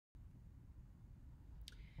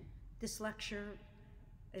This lecture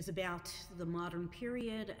is about the modern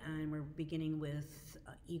period, and we're beginning with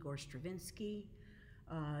Igor Stravinsky.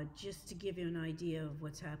 Just to give you an idea of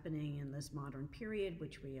what's happening in this modern period,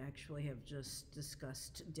 which we actually have just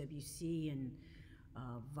discussed Debussy and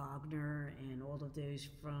Wagner and all of those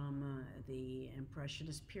from the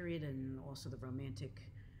Impressionist period and also the Romantic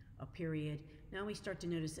period. Now we start to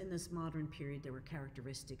notice in this modern period there were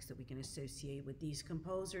characteristics that we can associate with these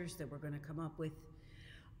composers that we're going to come up with.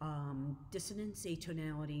 Dissonance,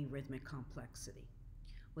 atonality, rhythmic complexity.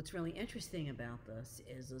 What's really interesting about this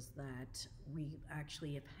is that we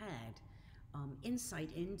actually have had insight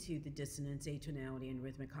into the dissonance, atonality, and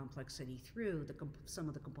rhythmic complexity through some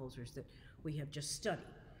of the composers that we have just studied.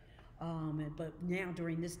 But now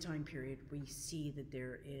during this time period, we see that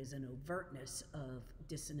there is an overtness of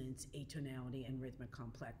dissonance, atonality, and rhythmic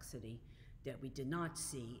complexity that we did not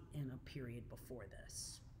see in a period before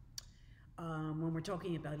this. When we're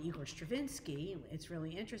talking about Igor Stravinsky, it's really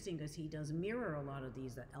interesting because he does mirror a lot of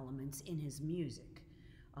these elements in his music.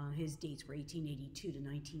 His dates were 1882 to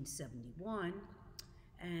 1971,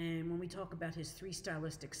 and when we talk about his three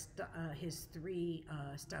stylistic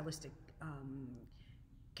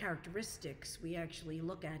characteristics, we actually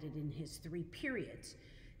look at it in his three periods.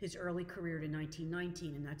 His early career to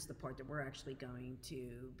 1919, and that's the part that we're actually going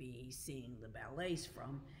to be seeing the ballets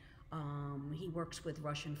from. He works with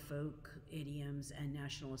Russian folk, idioms, and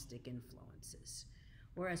nationalistic influences.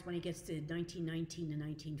 Whereas when he gets to 1919 to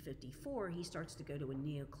 1954, he starts to go to a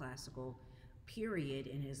neoclassical period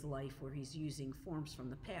in his life where he's using forms from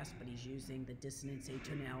the past, but he's using the dissonance,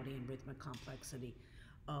 atonality, and rhythmic complexity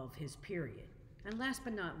of his period. And last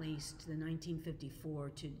but not least, the 1954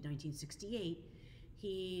 to 1968,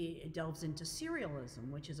 he delves into serialism,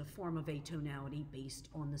 which is a form of atonality based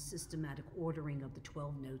on the systematic ordering of the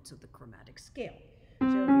 12 notes of the chromatic scale. So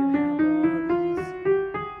if you have all these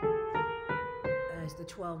as the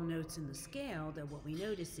 12 notes in the scale, then what we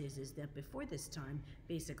notice is that before this time,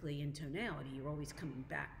 basically in tonality, you're always coming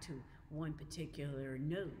back to one particular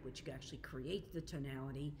note, which actually creates the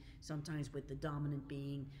tonality, sometimes with the dominant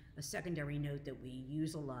being a secondary note that we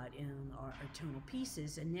use a lot in our tonal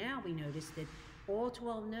pieces. And now we notice that all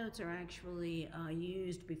 12 notes are actually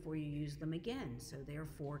used before you use them again. So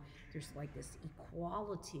therefore, there's like this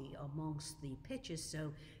equality amongst the pitches,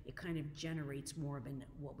 so it kind of generates more of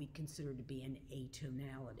what we consider to be an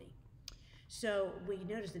atonality. So we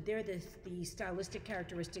notice that they're the stylistic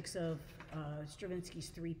characteristics of Stravinsky's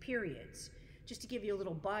three periods. Just to give you a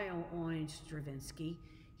little bio on Stravinsky,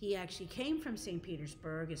 he actually came from St.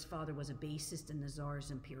 Petersburg. His father was a bassist in the Tsar's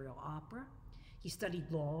Imperial Opera. He studied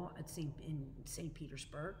law in St.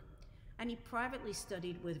 Petersburg, and he privately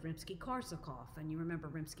studied with Rimsky-Korsakov. And you remember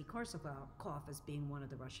Rimsky-Korsakov as being one of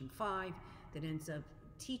the Russian Five that ends up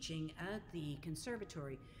teaching at the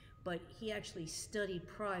conservatory, but he actually studied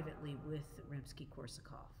privately with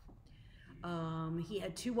Rimsky-Korsakov. He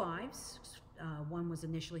had two wives. One was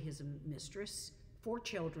initially his mistress, 4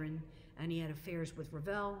 children, and he had affairs with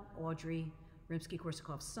Ravel, Audrey,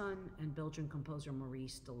 Rimsky-Korsakov's son, and Belgian composer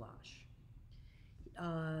Maurice Delage.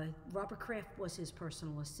 Robert Kraft was his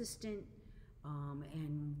personal assistant,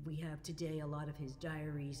 and we have today a lot of his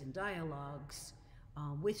diaries and dialogues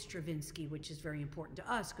with Stravinsky, which is very important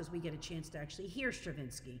to us because we get a chance to actually hear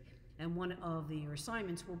Stravinsky. And one of your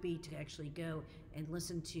assignments will be to actually go and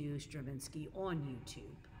listen to Stravinsky on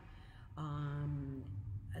YouTube.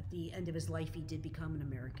 At the end of his life, he did become an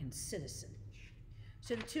American citizen.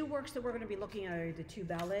 So the two works that we're going to be looking at are the two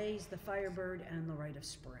ballets, The Firebird and The Rite of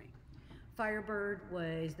Spring. Firebird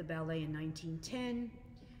was the ballet in 1910.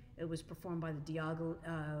 It was performed by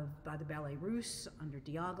the Ballet Russe under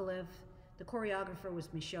Diaghilev. The choreographer was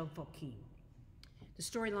Michel Fouquet. The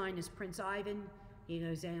storyline is Prince Ivan. He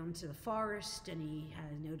goes down to the forest and he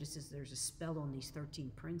notices there's a spell on these 13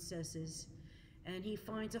 princesses. And he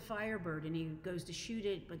finds a firebird and he goes to shoot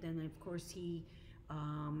it, but then of course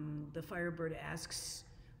the firebird asks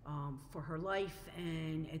for her life,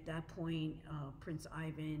 and at that point Prince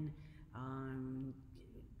Ivan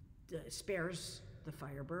spares the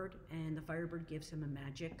firebird, and the firebird gives him a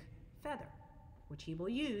magic feather, which he will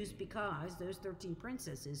use because those 13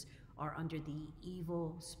 princesses are under the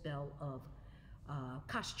evil spell of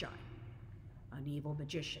Koschei, an evil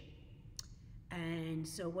magician. And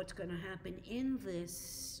so what's going to happen in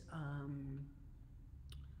this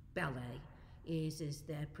ballet is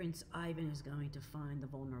that Prince Ivan is going to find the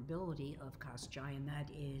vulnerability of Koschei, and that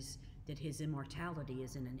is that his immortality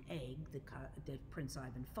is in an egg that Prince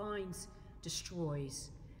Ivan finds, destroys,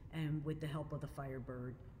 and with the help of the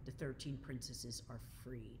firebird, the 13 princesses are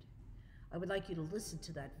freed. I would like you to listen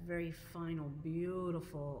to that very final,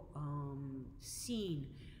 beautiful scene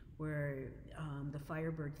where the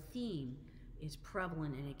Firebird theme is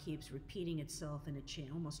prevalent and it keeps repeating itself, and it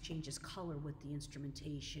almost changes color with the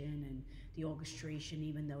instrumentation and the orchestration,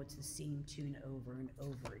 even though it's the same tune over and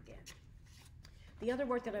over again. The other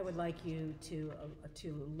work that I would like you to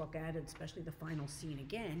look at, especially the final scene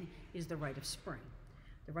again, is The Rite of Spring.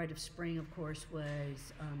 The Rite of Spring, of course,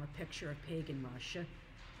 was a picture of pagan Russia.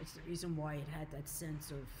 It's the reason why it had that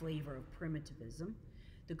sense of flavor of primitivism.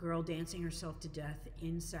 The girl dancing herself to death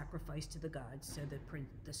in sacrifice to the gods so that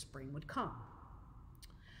the spring would come.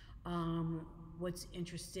 What's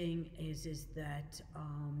interesting is that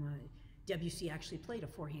Debussy actually played a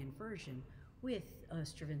four-hand version with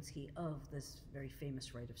Stravinsky of this very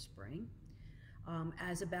famous Rite of Spring.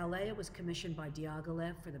 As a ballet, it was commissioned by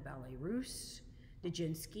Diaghilev for the Ballet Russe.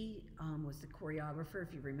 Nijinsky was the choreographer.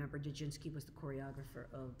 If you remember, Nijinsky was the choreographer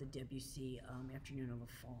of the Debussy Afternoon of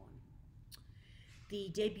the Faun. The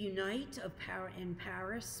debut night in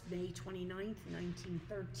Paris, May 29th,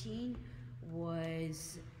 1913,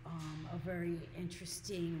 was a very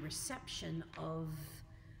interesting reception of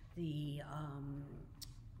the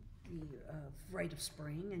Rite of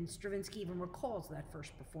Spring, and Stravinsky even recalls that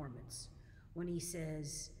first performance when he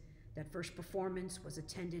says, "That first performance was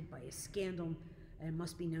attended by a scandal and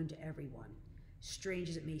must be known to everyone. Strange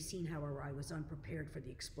as it may seem, however, I was unprepared for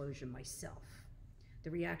the explosion myself.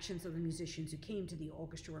 The reactions of the musicians who came to the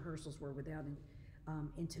orchestra rehearsals were without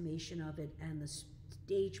intimation of it, and the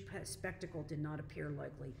stage spectacle did not appear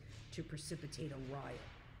likely to precipitate a riot.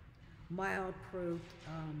 Mild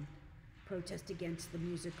protest against the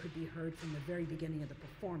music could be heard from the very beginning of the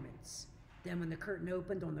performance. Then when the curtain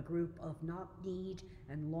opened on the group of knock-kneed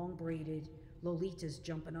and long-braided Lolitas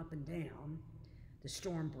jumping up and down, the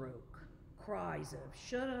storm broke. Cries of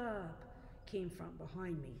 'shut up' came from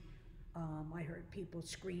behind me. I heard people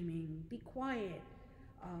screaming, 'be quiet,'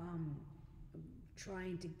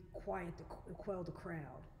 trying to quell the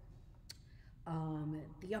crowd.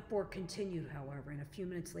 The uproar continued, however, and a few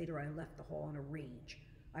minutes later I left the hall in a rage.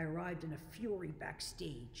 I arrived in a fury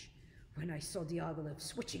backstage when I saw Diaghilev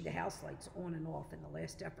switching the house lights on and off in the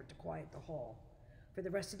last effort to quiet the hall. For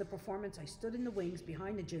the rest of the performance, I stood in the wings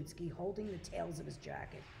behind Nijinsky, holding the tails of his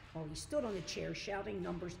jacket, while he stood on the chair shouting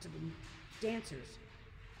numbers to the dancers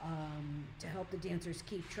to help the dancers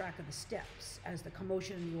keep track of the steps, as the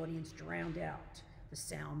commotion in the audience drowned out the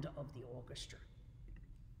sound of the orchestra."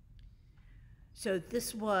 So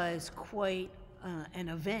this was quite an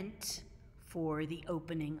event for the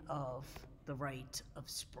opening of the Rite of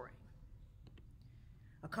Spring.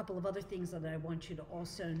 A couple of other things that I want you to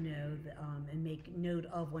also know and make note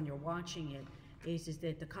of when you're watching it is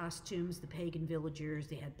that the costumes, the pagan villagers,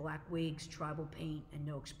 they had black wigs, tribal paint, and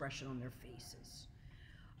no expression on their faces.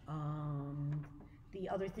 The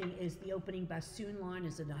other thing is the opening bassoon line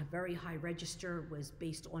is in a very high register, was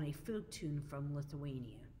based on a folk tune from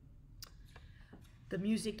Lithuania. The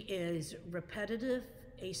music is repetitive,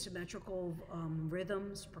 asymmetrical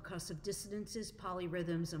rhythms, percussive dissonances,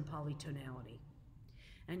 polyrhythms, and polytonality.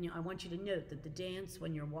 And I want you to note that the dance,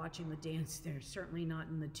 when you're watching the dance, they're certainly not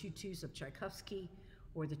in the tutus of Tchaikovsky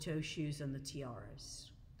or the toe shoes and the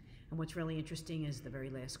tiaras. And what's really interesting is the very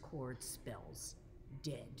last chord spells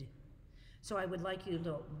dead. So I would like you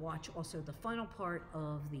to watch also the final part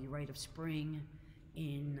of the Rite of Spring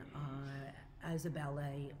as a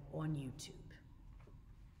ballet on YouTube.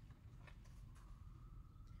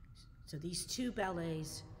 So these two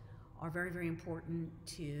ballets are very, very important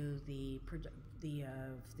to the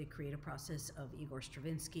creative process of Igor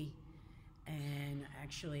Stravinsky, and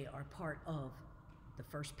actually are part of the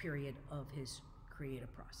first period of his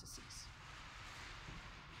creative processes.